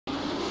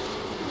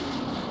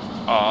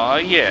Aw,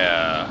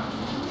 yeah.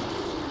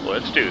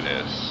 Let's do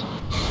this.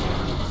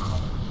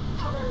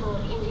 Cover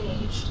mode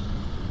engaged.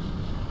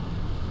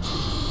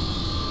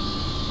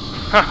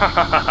 Ha ha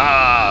ha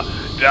ha!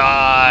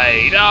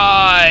 Die!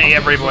 Die!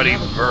 Everybody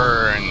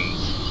burns!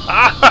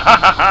 Ah ha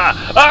ha ha!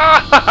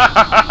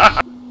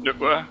 Ah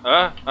ha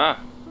ha ha!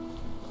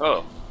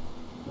 Oh.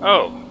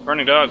 Oh,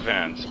 Burning Dog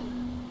fans.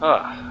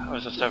 Ah, I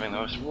was just having the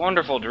most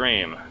wonderful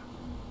dream.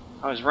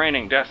 I was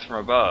raining death from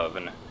above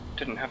and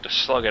didn't have to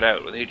slug it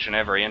out with each and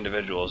every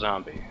individual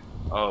zombie.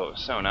 Oh,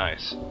 so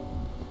nice.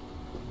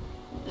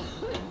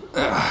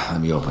 Let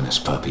me open this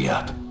puppy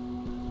up.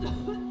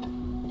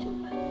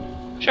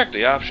 Check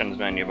the options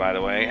menu, by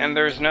the way, and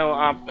there's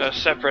no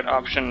separate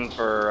option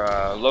for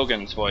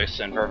Logan's voice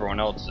and for everyone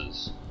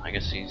else's. I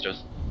guess he's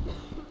just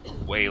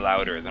way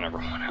louder than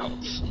everyone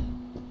else.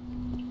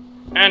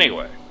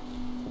 Anyway,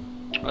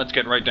 let's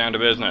get right down to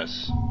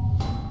business.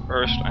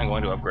 First, I'm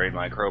going to upgrade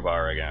my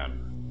crowbar again.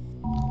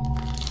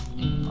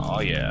 Oh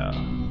yeah.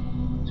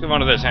 Let's move on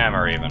to this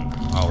hammer even,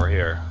 while we're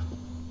here.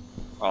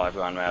 While I've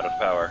gone out of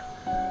power.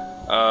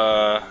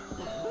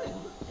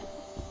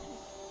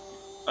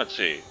 Let's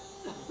see.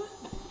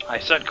 I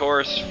set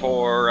course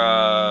for,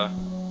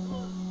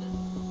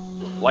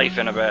 Life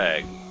in a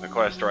Bag. The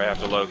quest where I have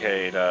to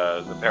locate,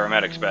 the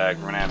paramedic's bag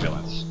from an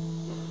ambulance.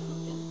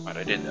 But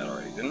I did that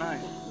already, didn't I?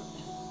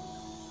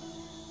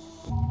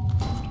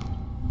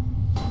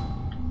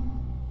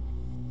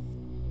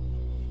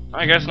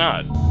 I guess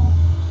not.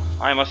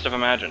 I must have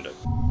imagined it.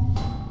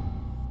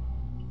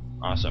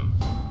 Awesome.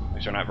 At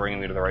least they're not bringing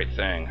me to the right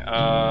thing.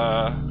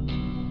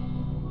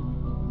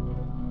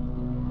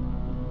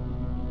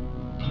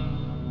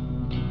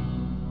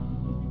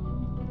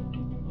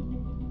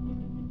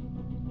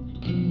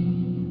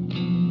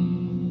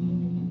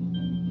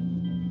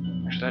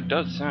 Actually, that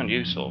does sound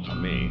useful for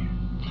me.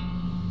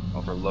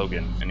 Well, for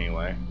Logan,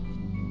 anyway.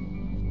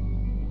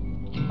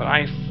 But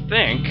I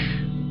think...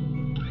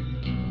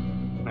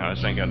 I was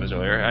thinking of this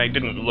earlier. I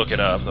didn't look it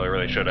up, though I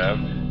really should have.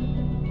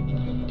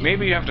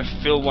 Maybe you have to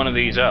fill one of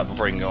these up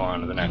before you can go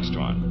on to the next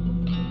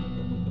one.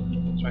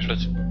 So I should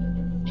just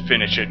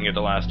finish it and get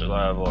the last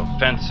level of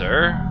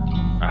Fencer.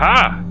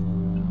 Aha!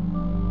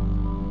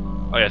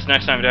 Oh yes,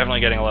 next time definitely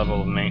getting a level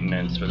of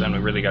maintenance, but then we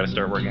really gotta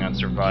start working on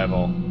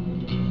survival.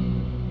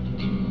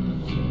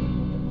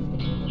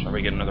 Shall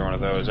we get another one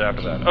of those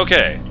after that?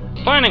 Okay!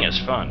 Planning is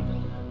fun.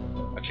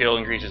 A kill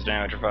increases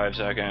damage for 5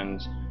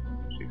 seconds.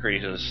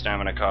 Decreases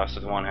stamina cost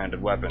with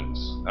one-handed weapons.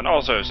 That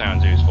also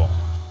sounds useful.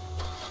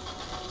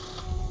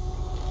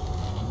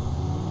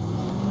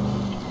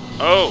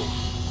 Oh!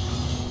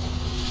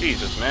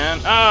 Jesus,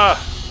 man. Ah!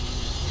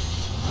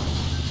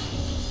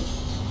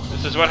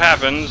 This is what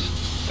happens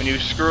when you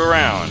screw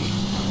around.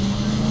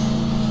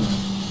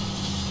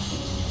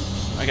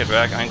 When I get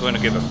back, I'm going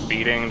to give a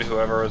beating to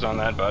whoever was on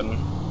that button.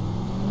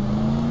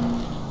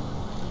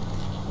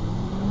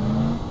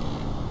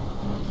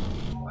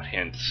 What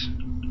hints?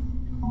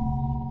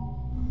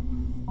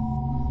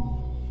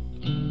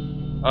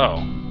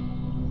 Oh.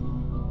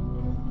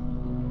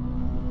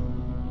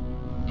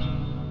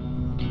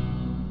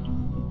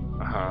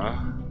 Uh-huh.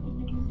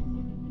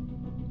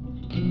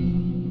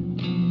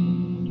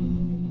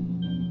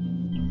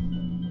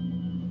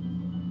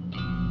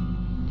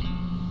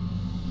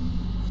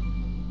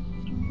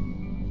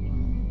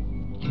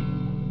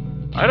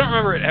 I don't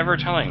remember it ever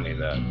telling me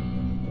that.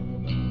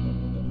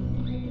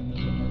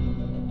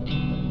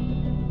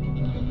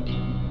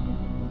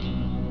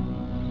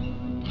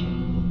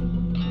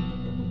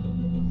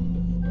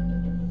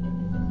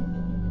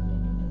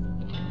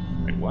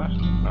 What?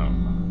 Oh,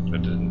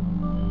 that didn't.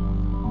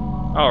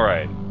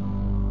 Alright.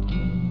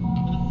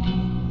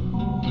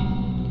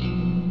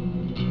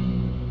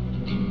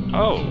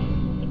 Oh,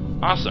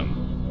 awesome.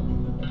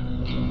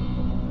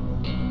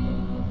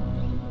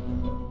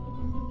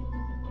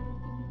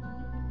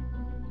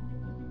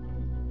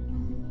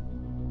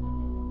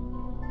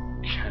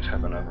 Can't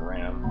have enough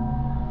RAM.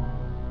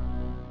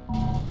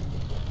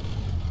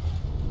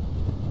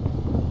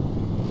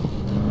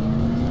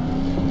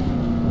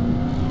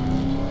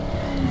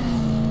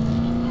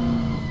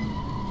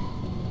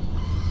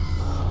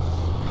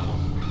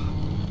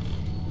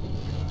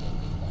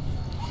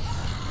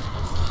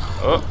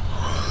 Oh.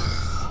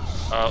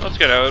 Let's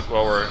get out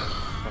before we're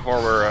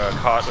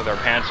caught with our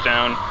pants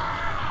down.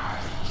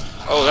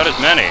 Oh, that is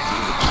many.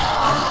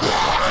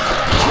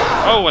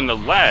 Oh, and the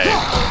lag.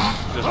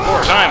 Just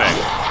poor timing.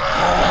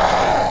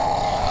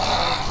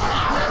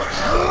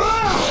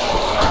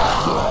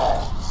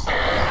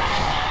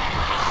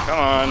 Come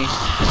on.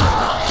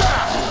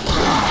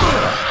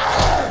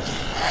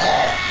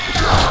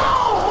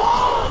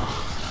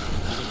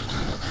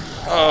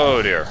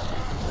 Oh dear.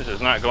 This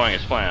is not going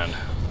as planned.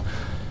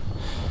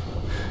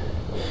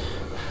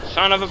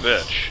 Son of a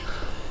bitch.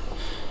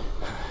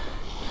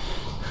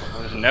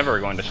 I was never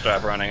going to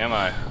stop running, am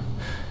I?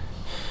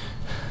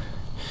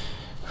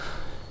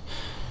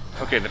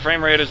 Okay, the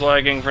frame rate is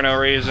lagging for no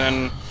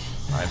reason.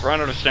 I've run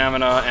out of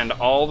stamina, and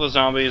all the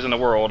zombies in the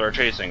world are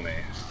chasing me.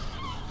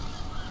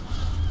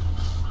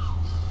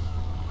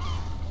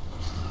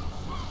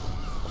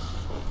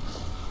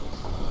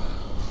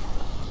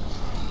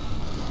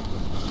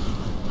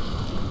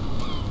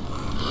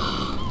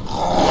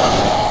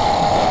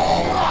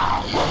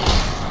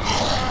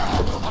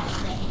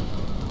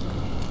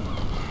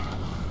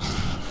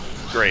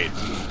 Great.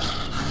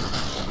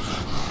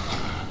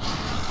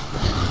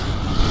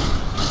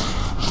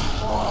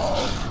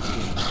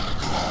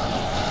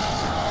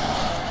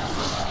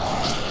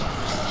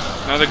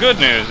 Now the good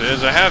news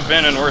is I have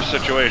been in worse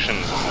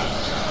situations than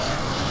this.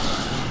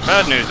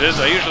 Bad news is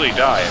I usually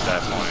die at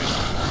that point.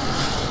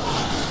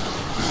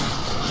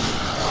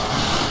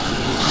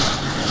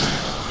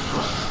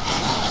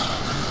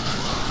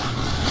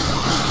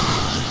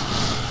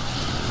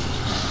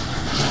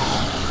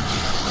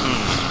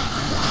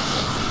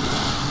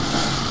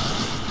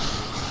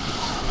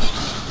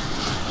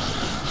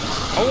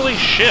 Holy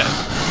shit!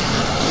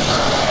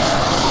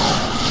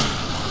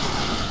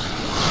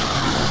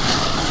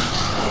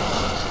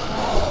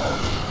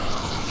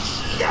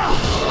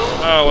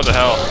 Oh, what the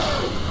hell?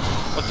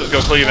 Let's just go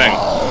cleaving.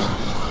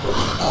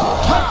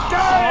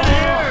 Get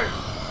here!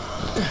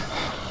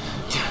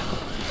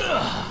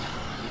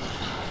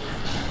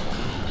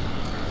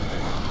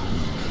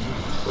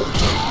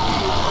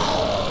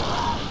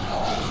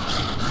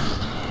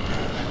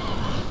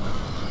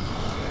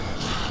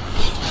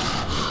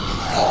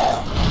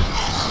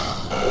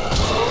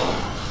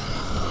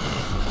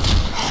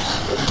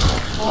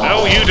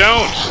 No, you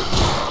don't!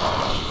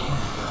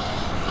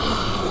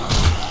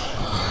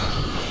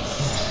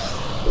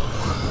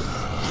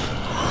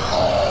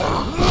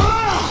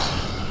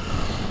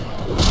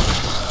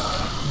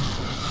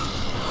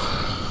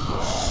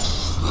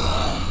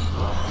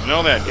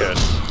 No bad guys.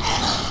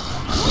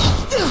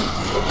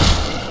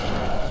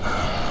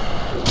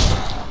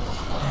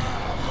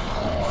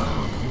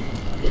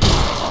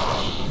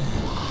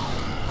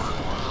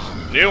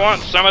 Do you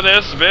want some of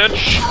this,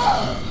 bitch?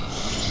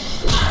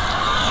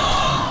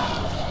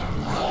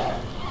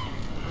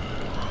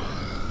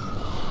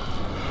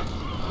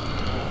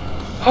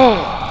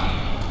 Oh.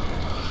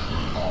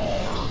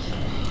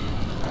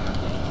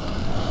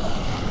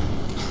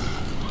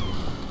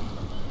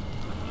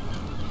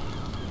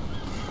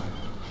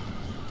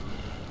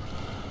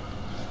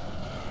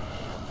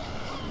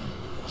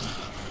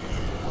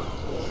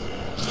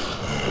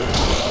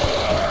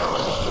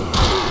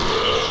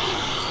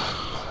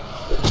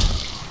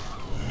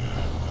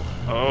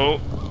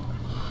 Oh.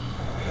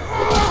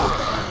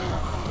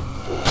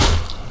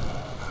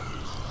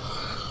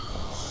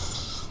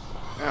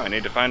 Now I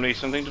need to find me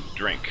something to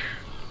drink.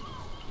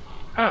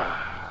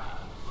 Ah.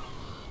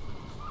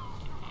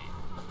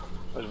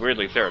 That was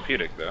weirdly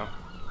therapeutic, though.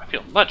 I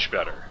feel much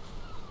better.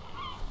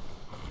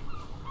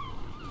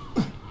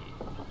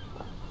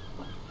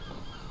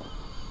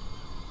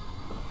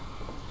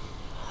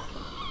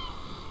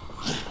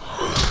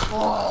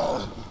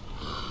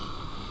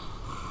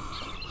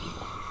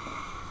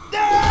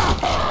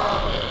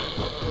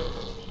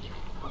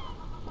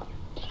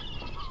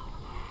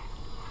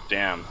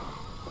 Damn.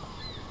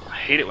 I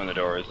hate it when the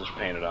door is just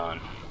painted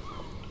on.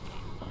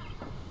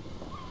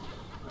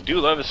 I do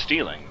love his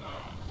stealing.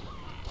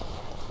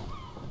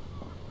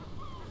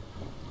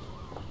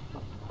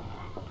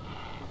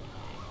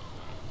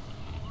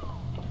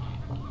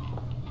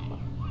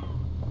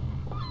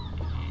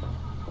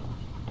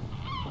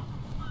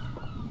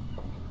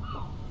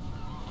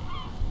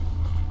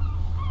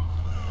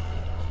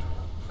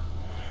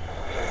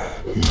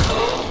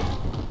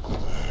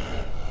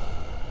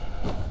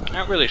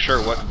 Not really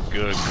sure what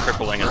good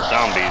crippling a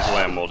zombie's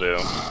limb will do.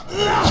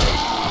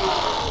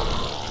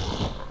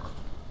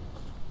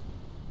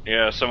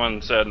 Yeah,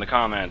 someone said in the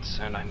comments,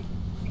 and I'm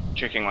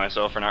kicking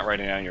myself for not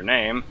writing down your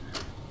name.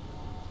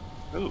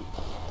 Ooh.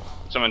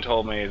 Someone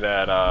told me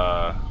that,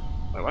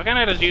 wait, why can't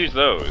I just use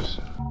those?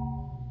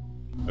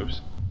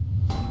 Oops.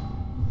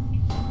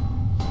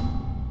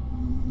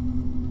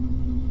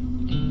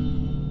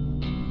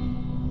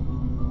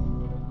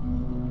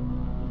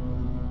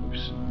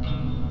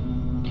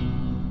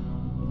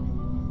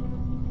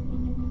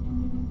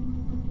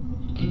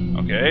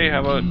 Okay, how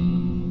about...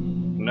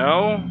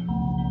 No?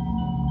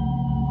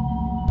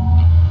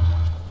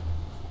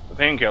 The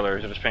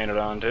painkillers are just painted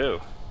on, too.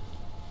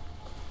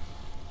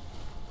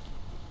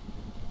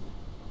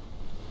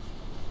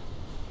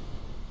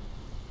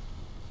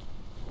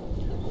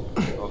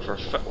 Oh, for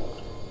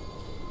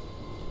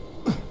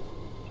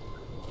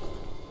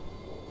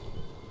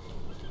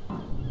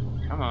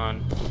Come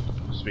on.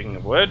 Speaking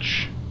of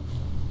which...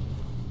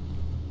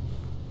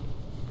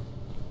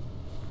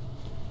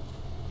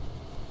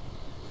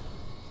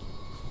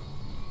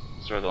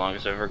 the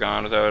longest I've ever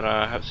gone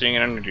without seeing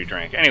an energy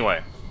drink.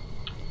 Anyway,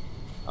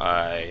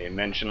 I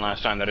mentioned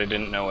last time that I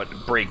didn't know what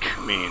break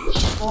means.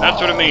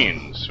 That's what it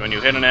means when you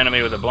hit an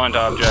enemy with a blunt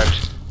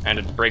object and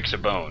it breaks a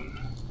bone.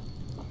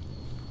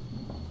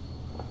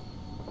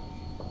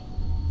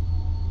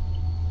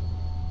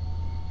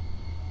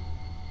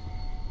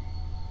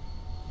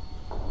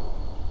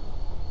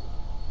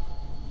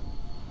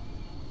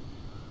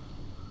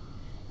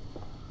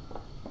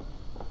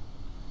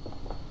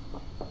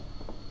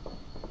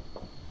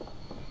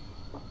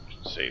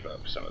 Save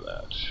up some of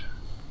that.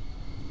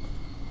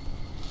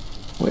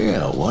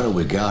 Well, what do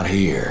we got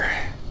here?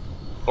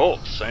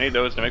 Bolts. I need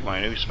those to make my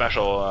new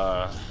special,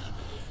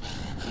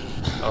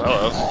 Oh,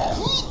 hello.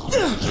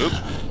 Oop.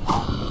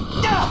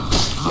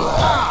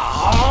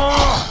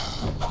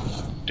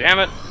 Damn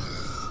it!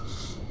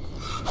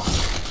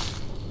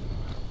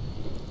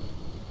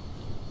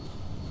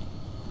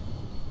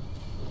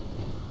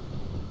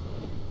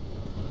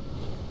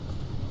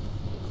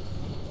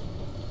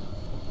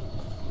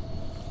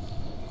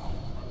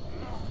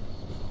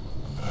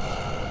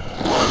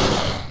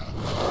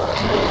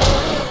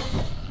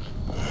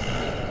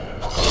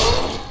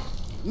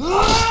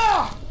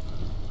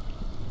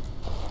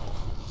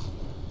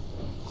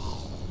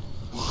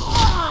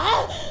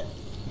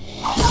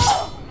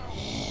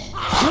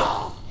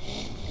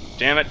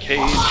 Damn it, Cage.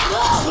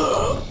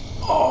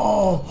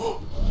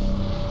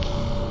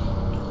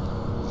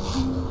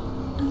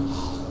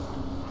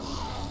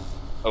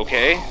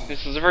 Okay,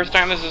 this is the first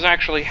time this has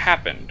actually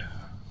happened.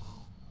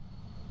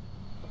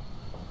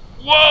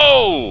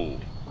 Whoa!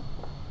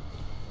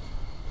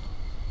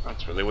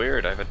 That's really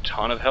weird. I have a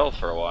ton of health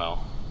for a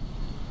while.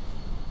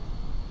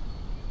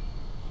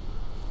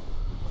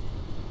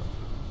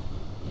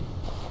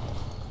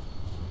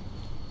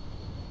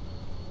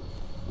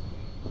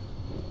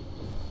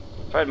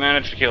 If I'd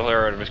managed to kill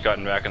her, I'd have just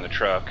gotten back in the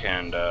truck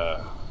and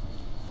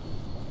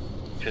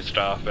pissed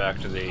off back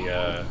to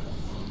the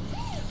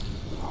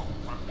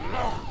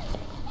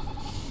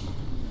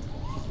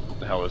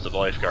hell is the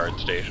lifeguard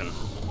station?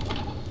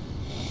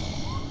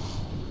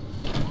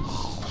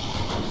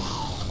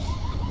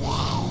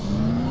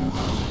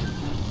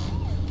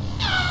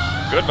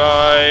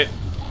 Goodbye!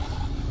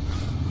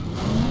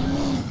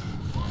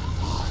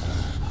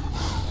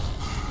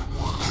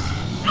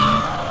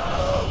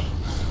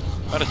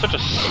 That is such a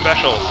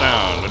special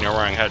sound when you're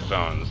wearing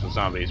headphones, the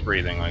zombies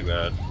breathing like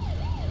that.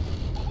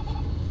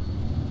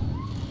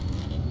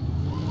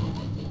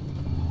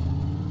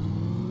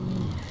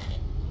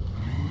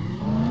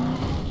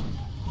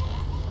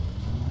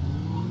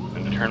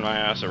 And to turn my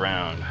ass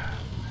around.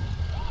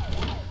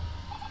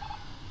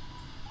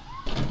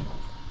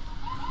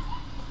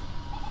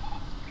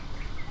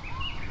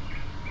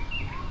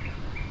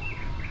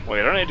 Wait,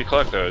 I don't need to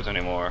collect those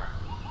anymore.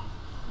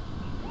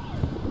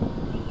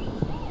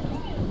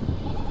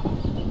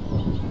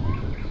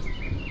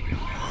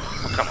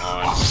 Come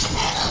on.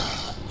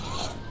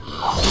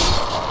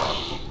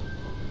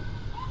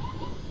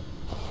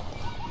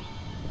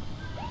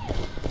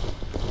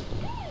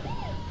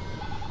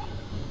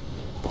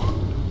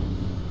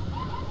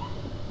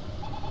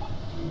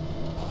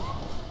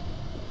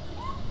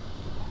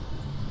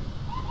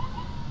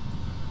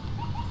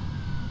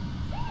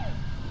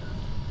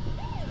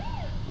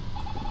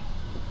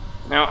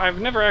 Now, I've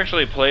never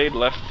actually played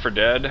Left 4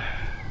 Dead.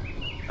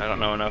 I don't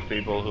know enough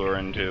people who are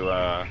into,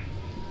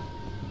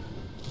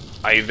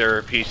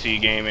 either PC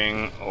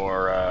gaming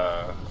or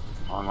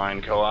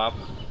online co-op.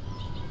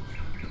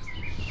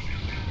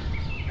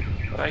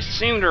 But I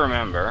seem to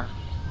remember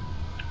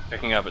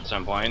picking up at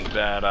some point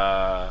that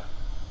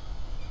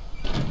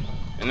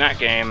in that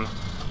game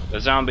the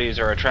zombies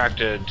are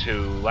attracted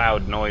to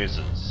loud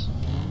noises.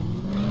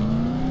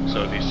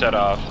 So if you set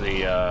off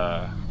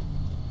the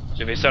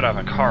if you set off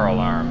a car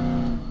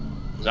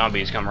alarm,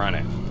 zombies come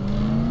running.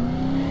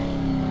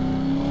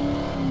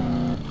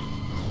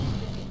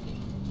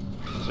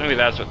 So maybe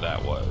that's what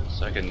that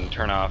was. I can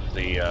turn off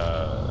the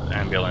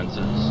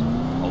ambulance's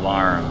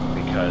alarm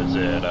because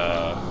it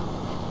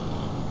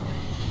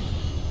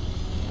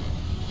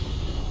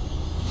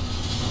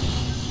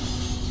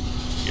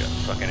you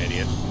fucking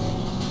idiot.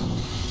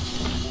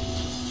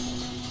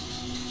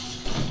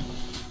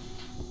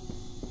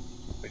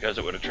 Because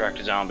it would attract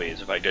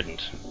zombies if I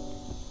didn't.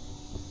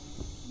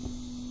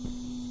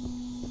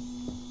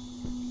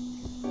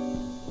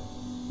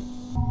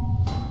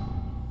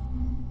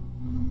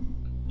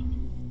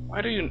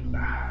 Why do you...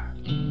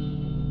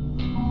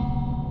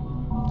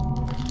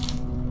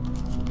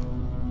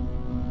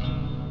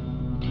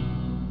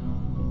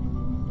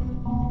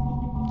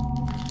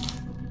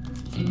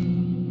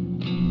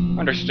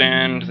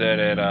 Understand that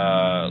it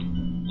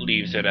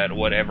leaves it at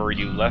whatever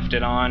you left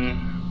it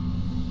on.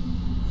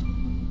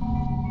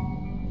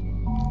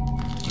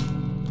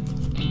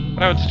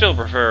 But I would still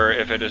prefer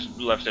if it just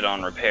left it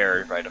on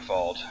repair by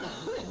default.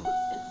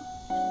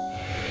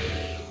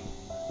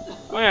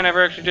 Oh yeah, I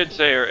never actually did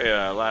say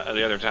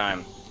the other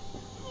time.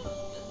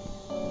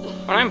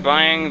 When I'm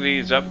buying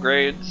these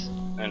upgrades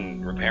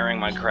and repairing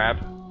my crap,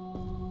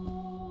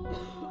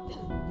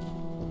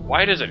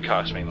 why does it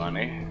cost me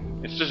money?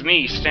 It's just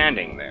me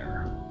standing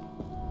there.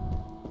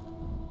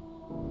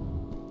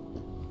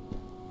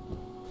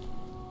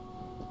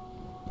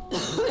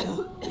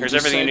 Here's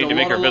everything you need to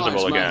make her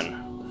visible again.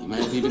 You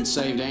may have even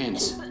saved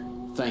ants.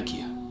 Thank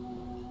you.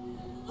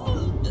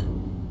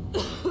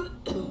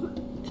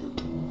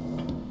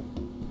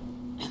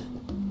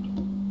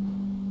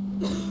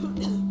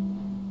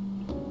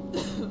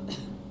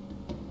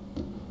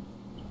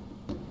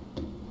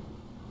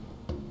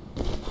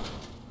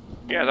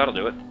 Yeah, that'll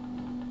do it.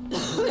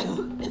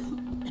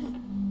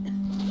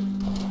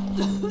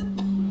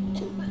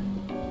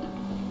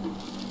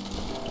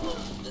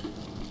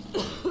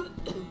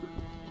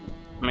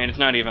 I mean, it's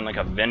not even like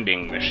a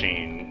vending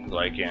machine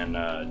like in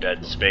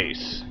Dead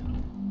Space.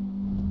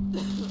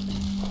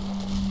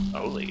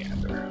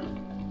 Oleander.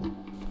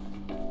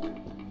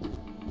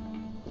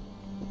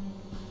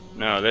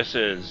 No, this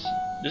is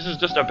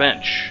just a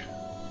bench.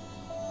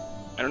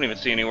 I don't even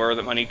see anywhere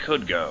that money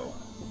could go.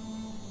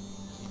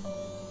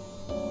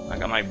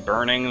 Like, am I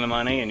burning the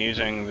money and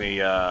using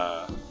the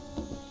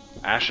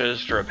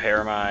ashes to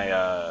repair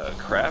my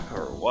crap,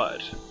 or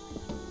what?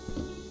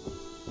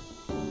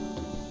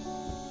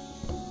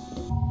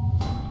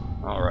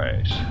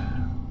 Alright.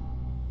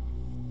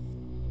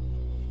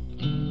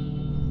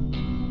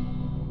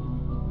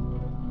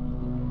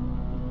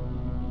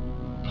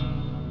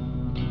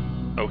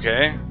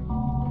 Okay.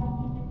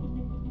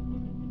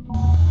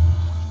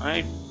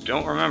 I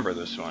don't remember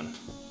this one.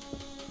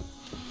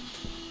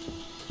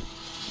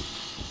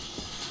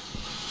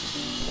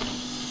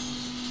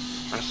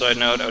 On a side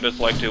note, I would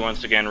just like to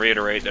once again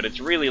reiterate that it's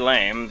really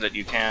lame that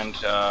you can't,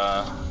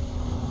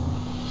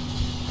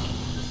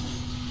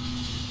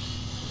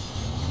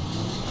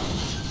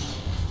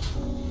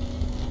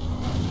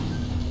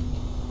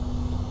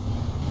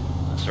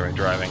 sorry,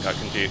 driving, got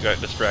confused,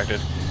 got distracted.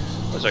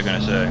 What was I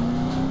gonna say?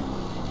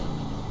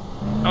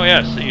 Oh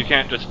yes, you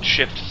can't just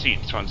shift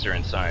seats once you're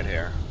inside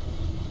here.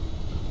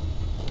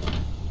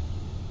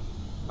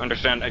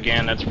 Understand,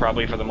 again, that's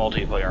probably for the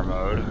multiplayer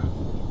mode.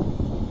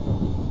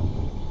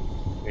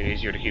 It's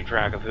easier to keep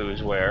track of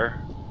who's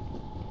where.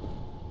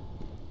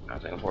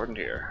 Nothing important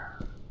here.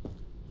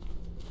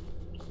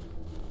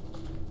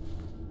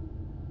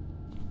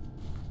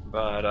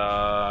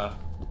 But,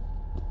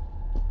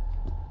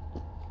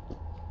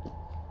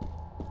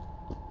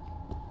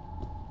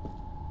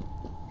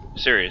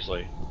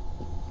 seriously.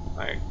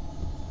 Like,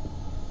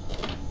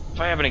 if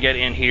I happen to get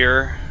in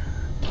here,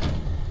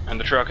 and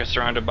the truck is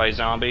surrounded by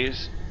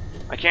zombies,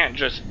 I can't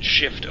just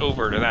shift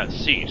over to that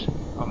seat.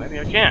 Oh, maybe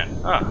I can.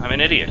 Ah, I'm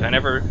an idiot. I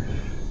never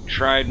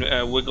tried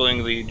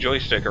wiggling the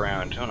joystick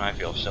around. Don't I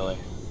feel silly?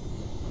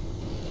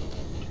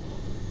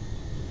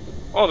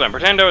 Well then,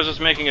 pretend I was just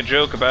making a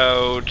joke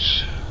about...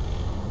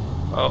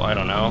 oh, I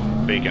don't know.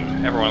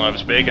 Bacon. Everyone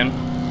loves bacon.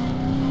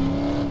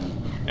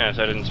 Yes,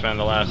 I didn't spend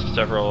the last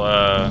several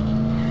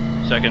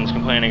seconds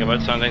complaining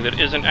about something that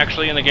isn't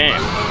actually in the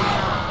game.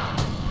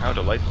 How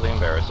delightfully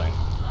embarrassing.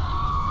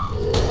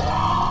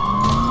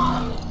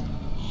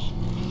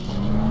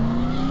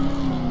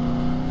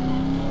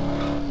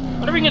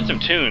 I wonder if we can get some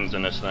tunes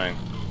in this thing.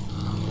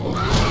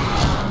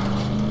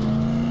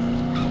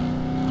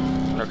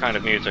 What kind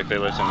of music they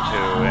listen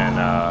to in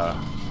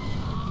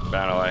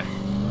Banoi.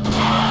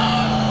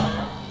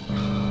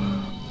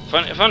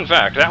 Fun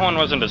fact, that one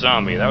wasn't a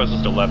zombie, that was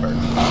just a leopard.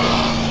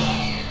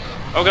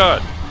 Oh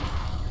god!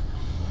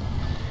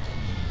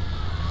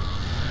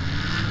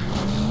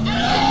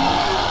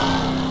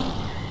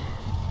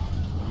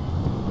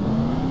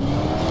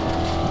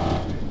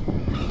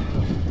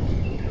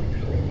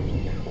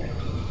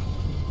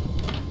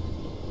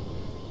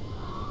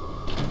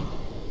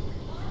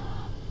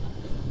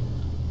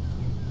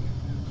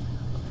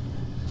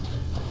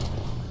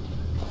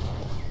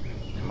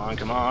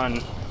 Come on.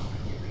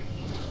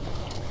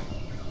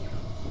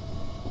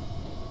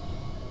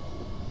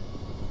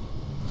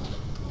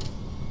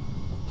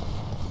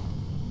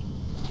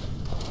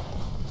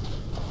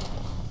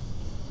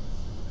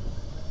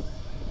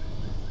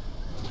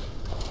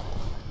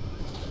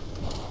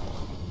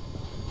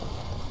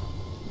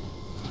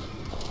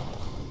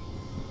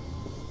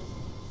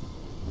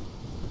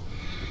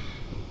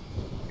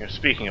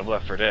 Speaking of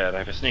Left 4 Dead, I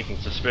have a sneaking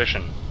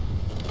suspicion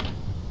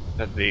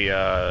that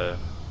the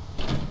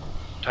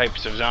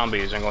types of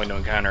zombies I'm going to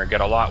encounter get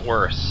a lot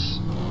worse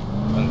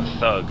than the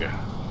thug.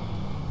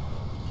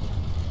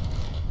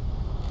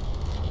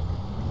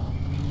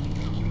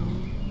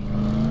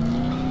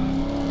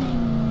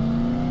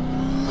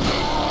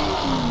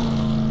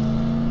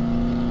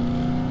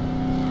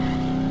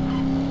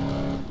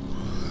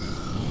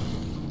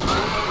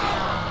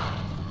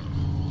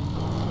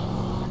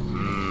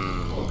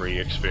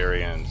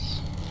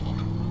 Re-experience.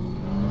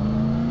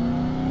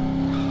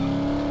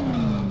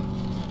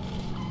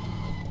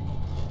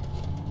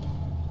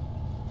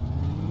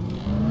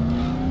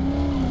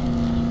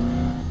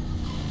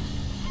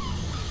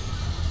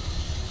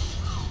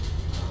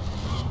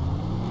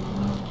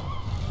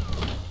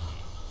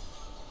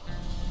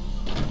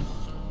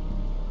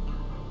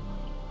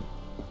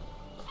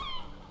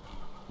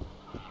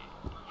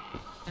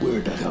 Where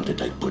the hell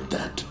did I put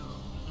that?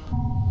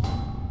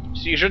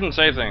 So you shouldn't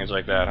say things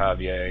like that,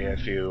 Javier,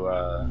 if you,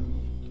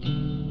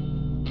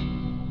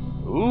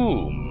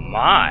 Ooh,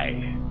 my!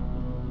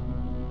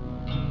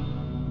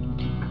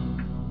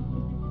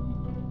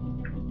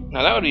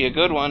 Now that would be a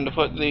good one to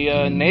put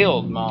the,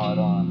 nailed mod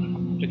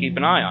on. To keep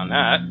an eye on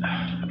that.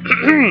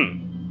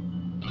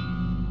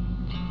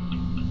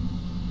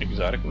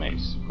 Exotic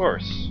mace, of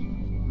course.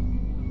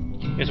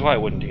 Because why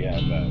wouldn't he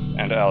have that?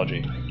 And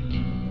algae.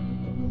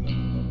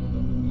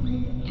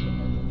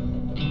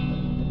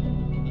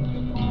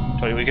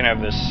 Tell you, we can have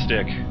this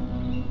stick.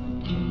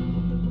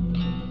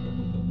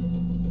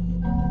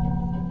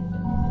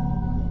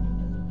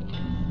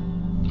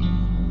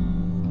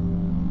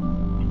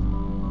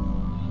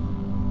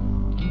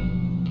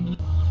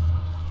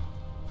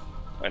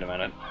 Wait a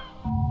minute.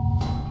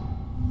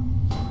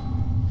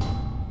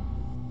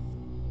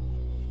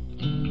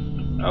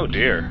 Oh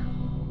dear.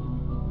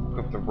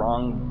 With the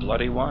wrong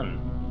bloody one.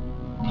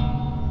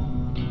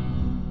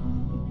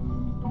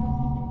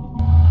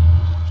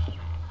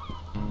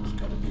 It's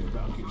gotta be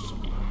around here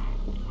somewhere.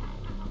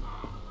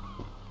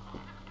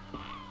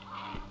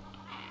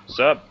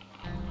 Sup?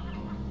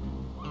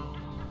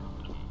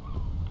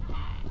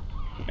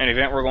 In any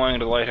event, we're going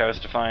to the lighthouse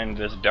to find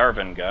this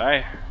Darwin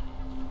guy.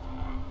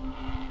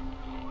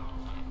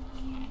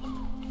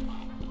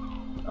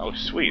 Oh,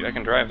 sweet, I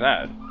can drive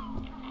that.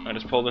 I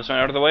just pull this one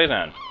out of the way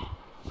then.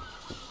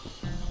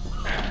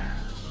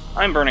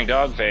 I'm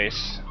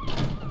BurningDogFace,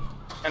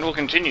 and we'll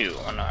continue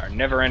on our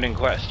never-ending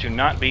quest to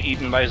not be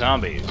eaten by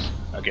zombies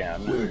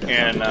again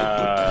in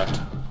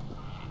the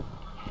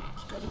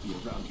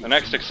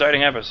next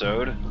exciting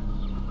episode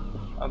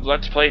of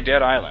Let's Play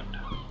Dead Island.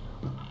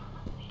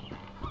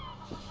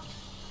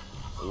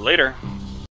 Later.